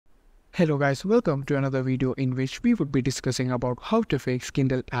Hello guys, welcome to another video in which we would be discussing about how to fix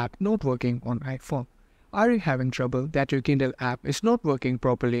Kindle app not working on iPhone. Are you having trouble that your Kindle app is not working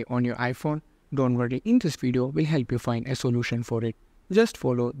properly on your iPhone? Don't worry, in this video we'll help you find a solution for it. Just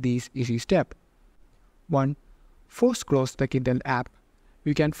follow these easy steps. 1. Force close the Kindle app.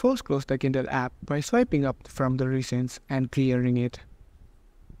 You can force close the Kindle app by swiping up from the recents and clearing it.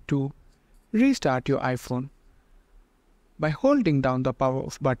 2. Restart your iPhone. By holding down the power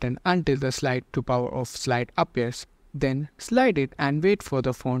off button until the slide to power off slide appears, then slide it and wait for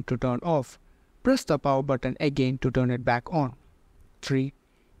the phone to turn off. Press the power button again to turn it back on. 3.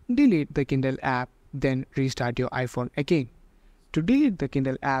 Delete the Kindle app, then restart your iPhone again. To delete the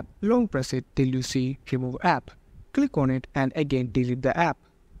Kindle app, long press it till you see Remove App. Click on it and again delete the app.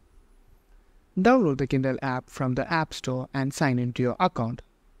 Download the Kindle app from the App Store and sign into your account.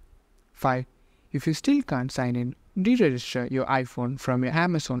 5. If you still can't sign in, deregister your iPhone from your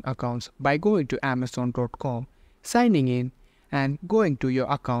Amazon accounts by going to amazon.com, signing in, and going to your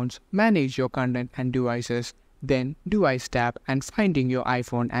accounts, manage your content and devices, then Device tab and finding your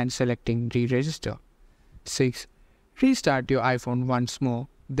iPhone and selecting Deregister. 6. Restart your iPhone once more,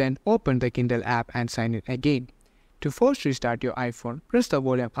 then open the Kindle app and sign in again. To force restart your iPhone, press the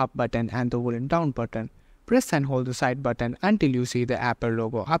volume up button and the volume down button. Press and hold the side button until you see the Apple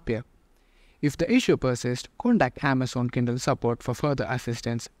logo appear. If the issue persists, contact Amazon Kindle support for further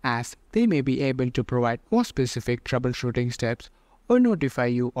assistance, as they may be able to provide more specific troubleshooting steps or notify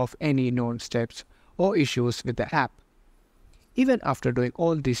you of any known steps or issues with the app. Even after doing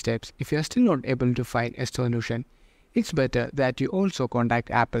all these steps, if you are still not able to find a solution, it's better that you also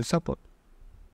contact Apple support.